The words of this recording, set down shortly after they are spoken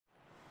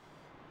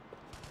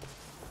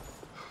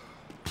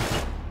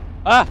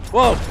Ah!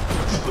 Whoa!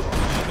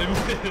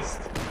 I missed.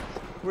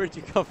 Where'd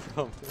you come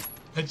from?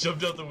 I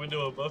jumped out the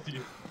window above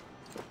you.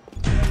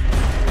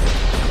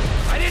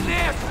 I didn't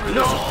ask for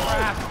this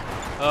crap.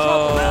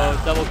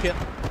 Oh, double kill.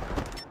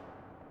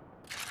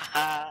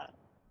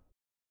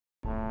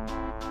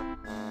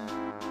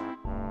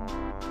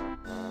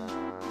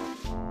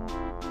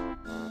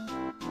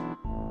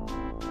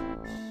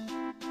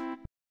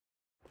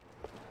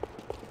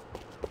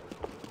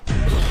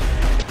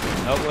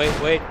 Oh,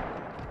 wait.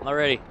 I'm not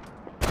ready.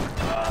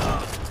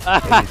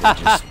 Maybe they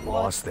just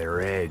lost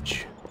their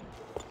edge.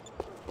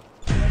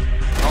 Oh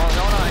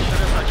no, I should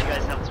have let you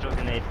guys have the throw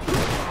grenade.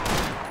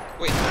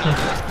 Wait,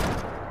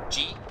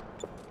 G?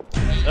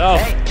 Oh,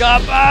 Hey.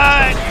 come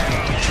on!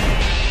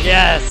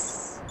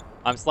 Yes!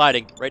 I'm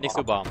sliding right next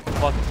to a bomb.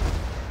 Fuck.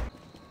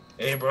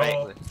 Hey,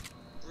 bro.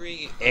 Bring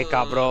it. Hey,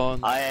 cabron.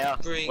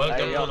 Bring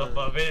Welcome it. to the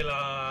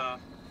favela.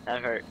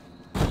 That hurt.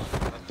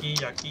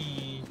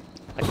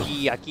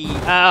 Aquí. Aquí.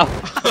 Ow!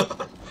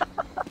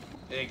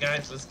 Hey,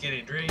 guys, let's get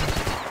a drink.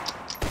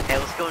 Hey,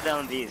 let's go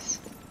down these.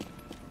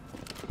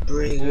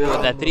 Bring it.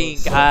 La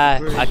trinca.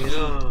 Aquí.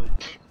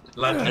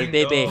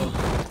 Latino.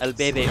 El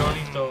bebé.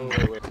 Señorito.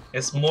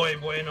 Es muy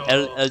bueno.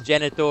 El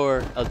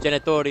janitor. El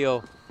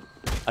janitorio.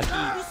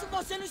 Aquí. Isso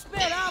você não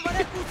esperava,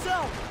 né,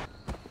 cuzão?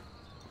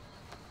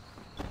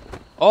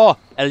 Oh,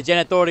 el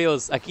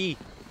janitorios. Aquí.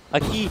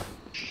 Aquí.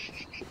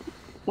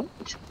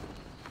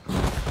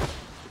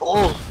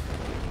 Oh!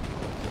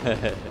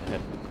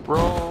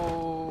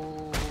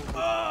 Bro.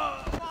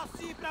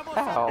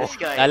 Ow. This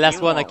guy. Last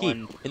you one, want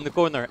aquí. In the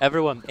corner.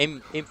 Everyone,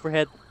 aim for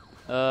head.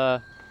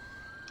 On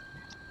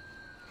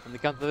the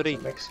count of three.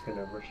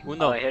 Oh,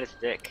 Uno, I hit his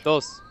dick.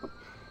 dos,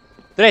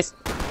 tres.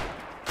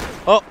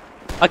 Oh,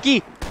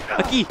 aquí.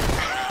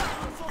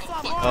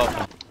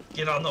 Oh,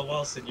 Get on the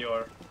wall,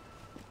 senor.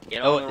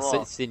 Get on the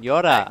wall.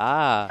 Senora.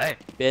 Ah, Hey.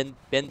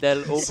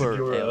 Bendel over.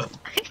 Senora.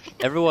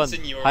 Everyone,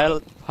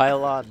 Senora.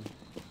 pile on.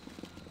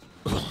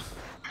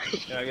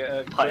 Can I get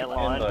a quick Pile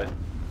on. invite?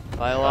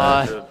 Pile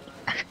on.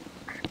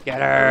 Get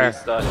her.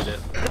 Restarted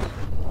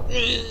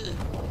it.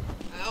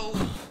 Ow.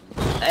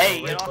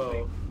 Hey, get off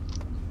me.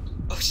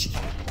 Oh shit.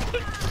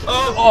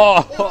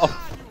 Oh.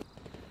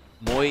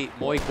 Muy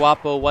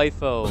guapo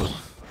waifu.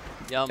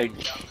 Yum.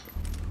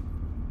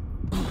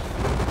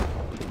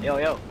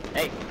 Yo.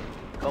 Hey.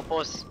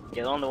 Copos,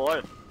 get on the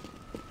wall.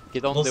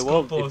 Get on Los the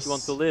wall copos. if you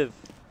want to live.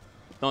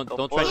 Don't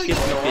Copos, try to get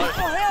kiss me, on the wall. bitch.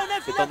 Morreu,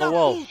 né, Get filha on the da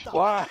wall. puta?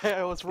 Why?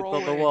 I was Get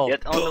rolling. on the wall.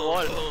 Get on the wall.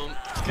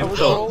 I was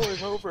Punto.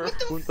 rolling over.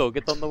 Punto,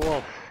 get on the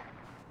wall.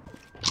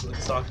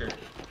 Soccer.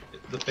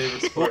 The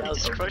favorite What sport.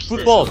 else? Crush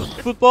Football. this.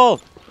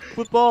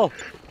 Football.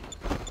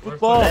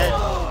 Hey,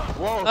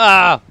 whoa.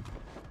 Ah.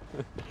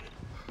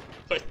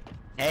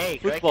 Hey,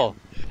 Football.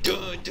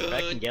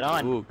 Criken, get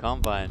on. Ooh,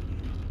 combine.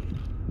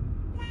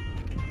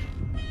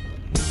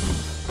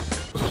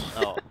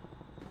 Oh.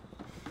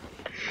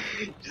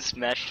 Just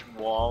smashed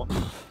wall.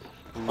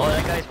 Oh,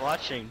 that guy's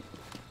watching.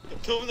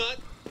 No, not.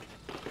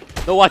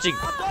 No watching.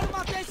 Adoro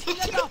matar esse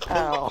filho da puta.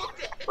 Ow.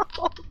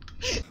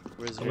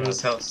 Where's I'm in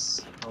this your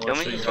house. I Don't wanna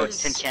make show me you throw a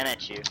guys. tin can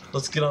at you.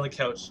 Let's get on the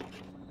couch.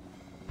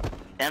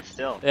 Stand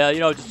still. Yeah, you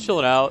know, just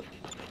chilling out.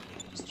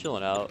 Just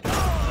chilling out.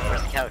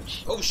 Where's the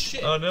couch? Oh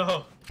shit. Oh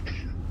no.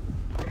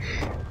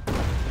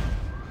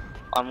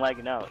 I'm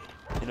lagging out.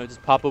 You know,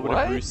 just pop over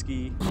What? to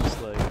Brewski.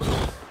 Just like,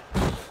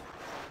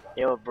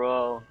 Yo,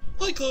 bro.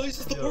 Hi guys,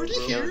 is the Yo, party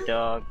bro. Yo, here?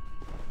 dog.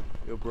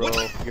 yo, bro,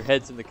 your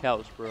head's in the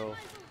couch, bro.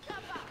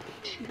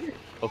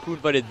 Oh, who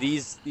invited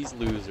these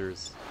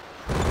losers?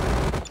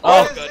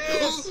 Oh Oh, god.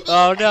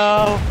 oh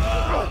no!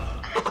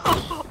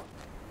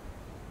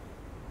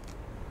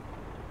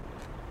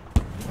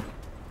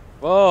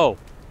 Whoa!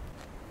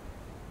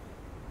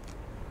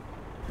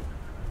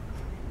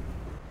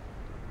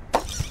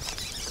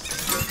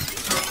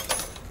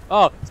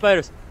 Oh,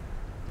 spiders!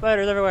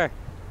 Spiders everywhere!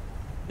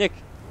 Nick,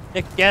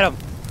 get him!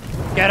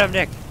 Get him,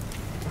 Nick!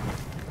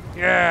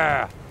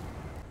 Yeah!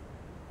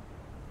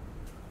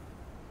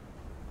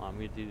 I'm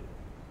gonna do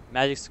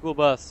Magic School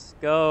Bus.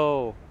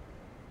 Go!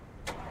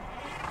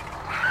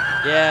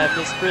 Yeah,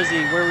 Miss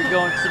Frizzy, where are we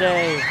going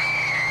today?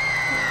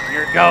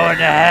 You're going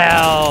to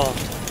hell!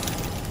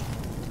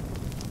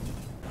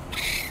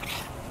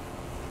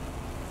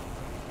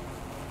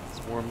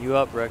 Let's warm you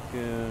up,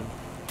 Raccoon.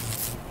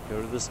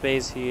 Go to the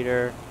space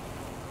heater.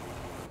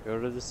 Go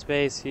to the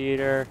space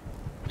heater.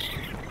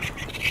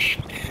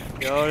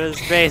 Go to the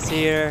space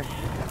heater.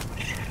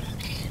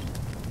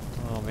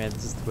 Oh man,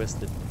 this is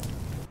twisted.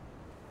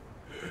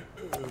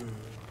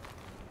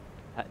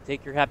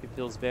 Take your happy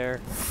pills,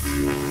 Bear.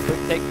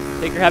 Take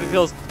your happy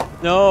pills.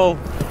 No.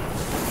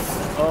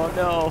 Oh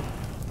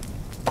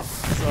no.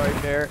 Sorry,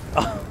 Bear.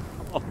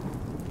 Oh.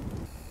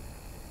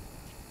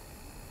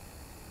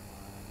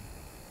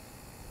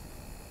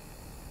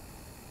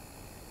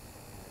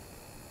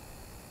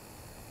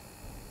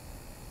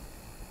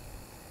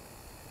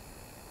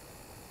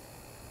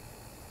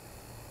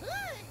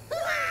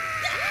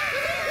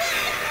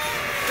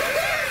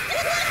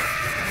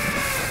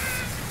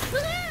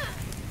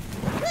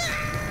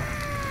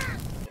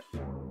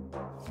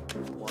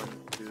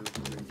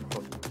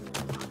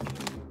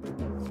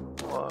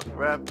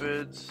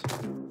 Rapids.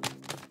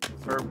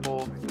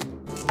 Purple.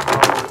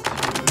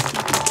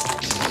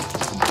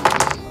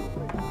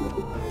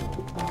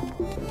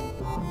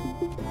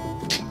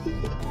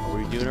 Are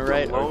we doing it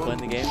right? Are we playing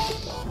the game?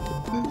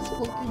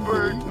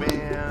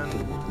 Birdman.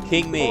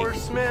 King me.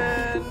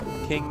 Horseman.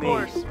 King me.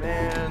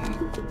 Horseman.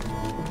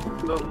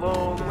 The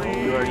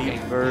lonely. You already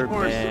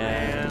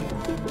Birdman.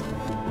 Horseman.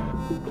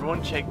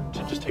 Everyone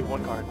just take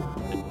one card.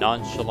 The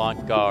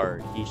nonchalant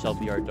guard. He shall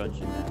be our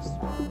dungeon master.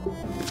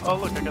 Oh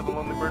look, I got the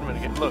lonely Birdman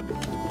again. Look.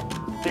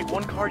 Take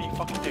one card, you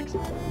fucking dicks.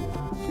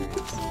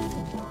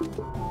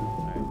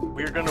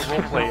 We're gonna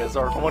roleplay as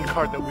our one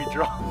card that we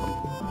draw.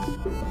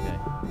 Okay.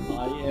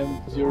 I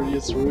am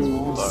Furious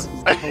Runes.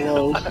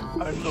 Hello.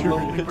 I'm the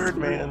lonely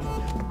Birdman.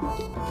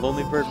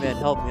 Lonely Birdman,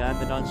 help me. I'm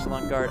the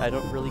nonchalant guard. I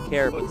don't really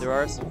care, but there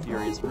are some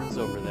furious runes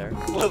over there.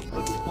 Let's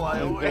fly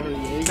I'm away. very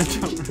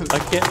angry. I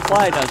can't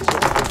fly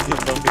nonchalant.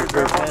 Lonely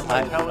Birdman,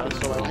 I'm the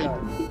nonchalant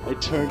guard. I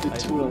turned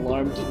into an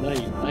alarmed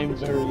knight. I'm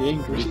very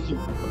angry.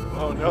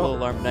 Oh Hello, no.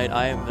 alarmed knight.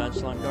 I am the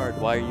nonchalant guard.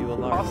 Why are you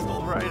alarmed?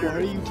 Hostile rider. Why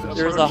are you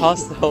There's a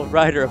hostile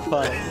rider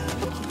upon us.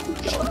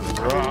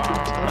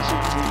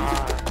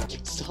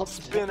 Stop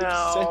Spin having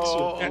out. sex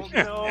with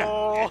me.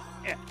 No.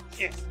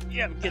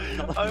 Yeah, I'm getting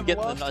the I've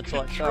nonchalant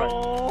lost guard.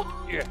 control.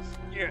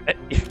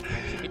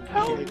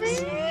 Help me!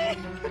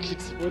 Can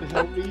someone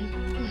help me?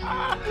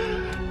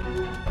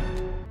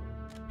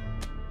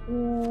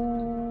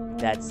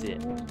 That's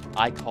it.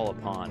 I call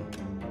upon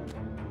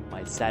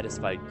my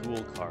satisfied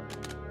ghoul card.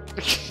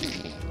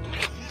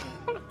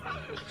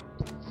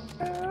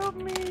 Help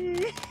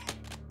me.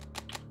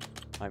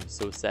 I'm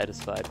so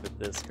satisfied with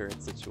this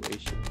current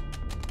situation.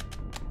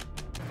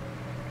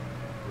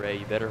 Ray,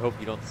 you better hope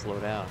you don't slow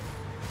down.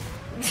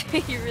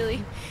 You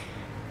really.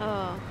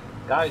 Oh.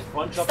 Guys,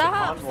 bunch up the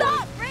Stop! convoy.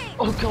 Stop! Ray!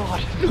 Oh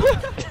god.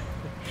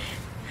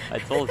 I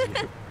told you.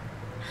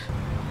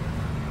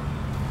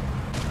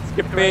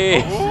 Skip me!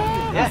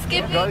 Yeah,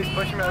 Skip me! guys,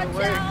 push him out of the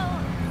Watch way.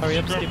 out! Hurry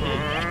up, skip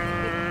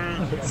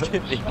me.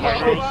 Skip me.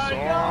 Oh my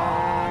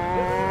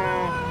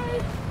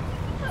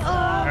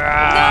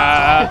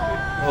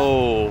Ah!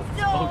 Oh.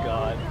 No! Oh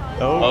god.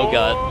 Oh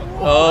god.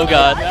 Oh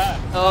god.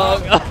 Oh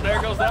god.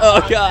 There goes that Oh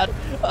one. god.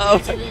 Oh.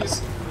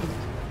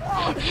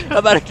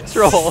 I'm out of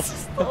control.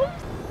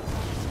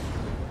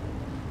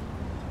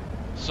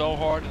 So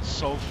hard and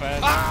so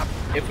fast.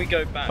 If we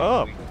go back,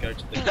 Oh. we can go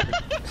to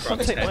the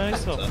crux Take my head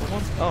eyes off.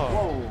 center.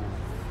 Oh.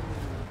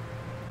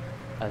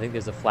 I think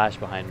there's a flash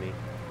behind me.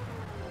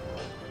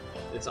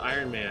 It's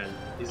Iron Man.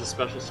 He's a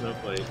special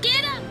snowflake.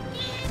 Get him!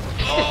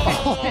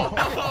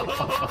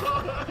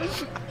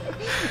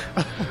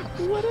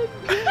 What a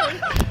dick!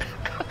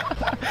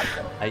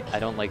 I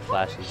don't like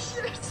flashes.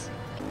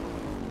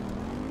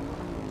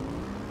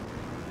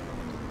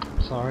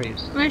 Sorry.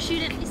 I'm gonna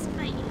shoot at this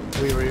fight.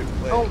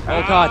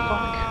 Oh god.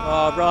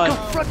 Oh, run.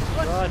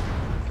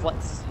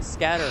 Run.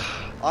 Scatter.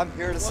 I'm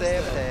here to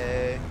save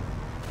day.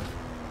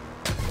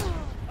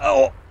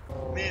 Oh.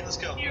 Man, let's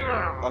go.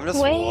 I'm just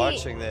Wait.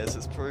 watching this.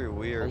 It's pretty Oh,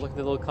 weird. look at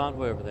the little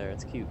convoy over there.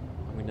 It's cute.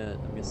 I'm gonna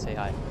say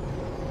hi.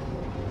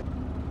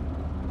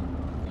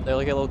 They're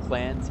like a little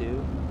clan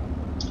too.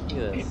 Look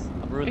at this.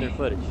 I'm ruining their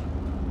footage.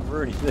 I'm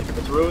ruining their.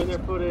 Let's ruin their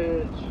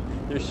footage.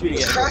 They're shooting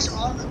at me. Crash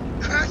on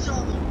them! Crash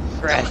on them!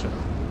 Crash them.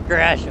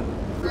 Crash them.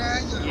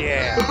 Crash them!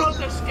 Yeah.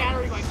 They're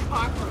scattering like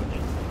cockroaches.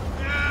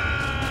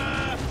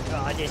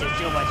 Oh, this is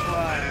too much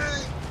fun.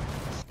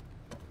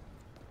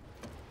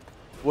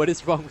 What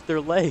is wrong with their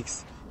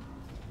legs?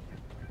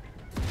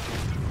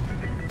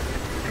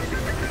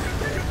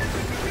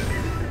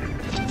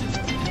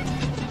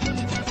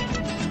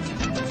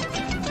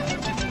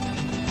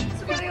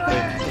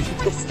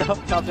 Stop,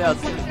 calm down.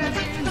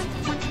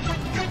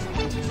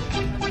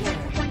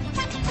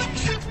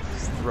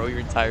 Just throw your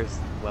entire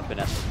weapon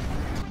at them.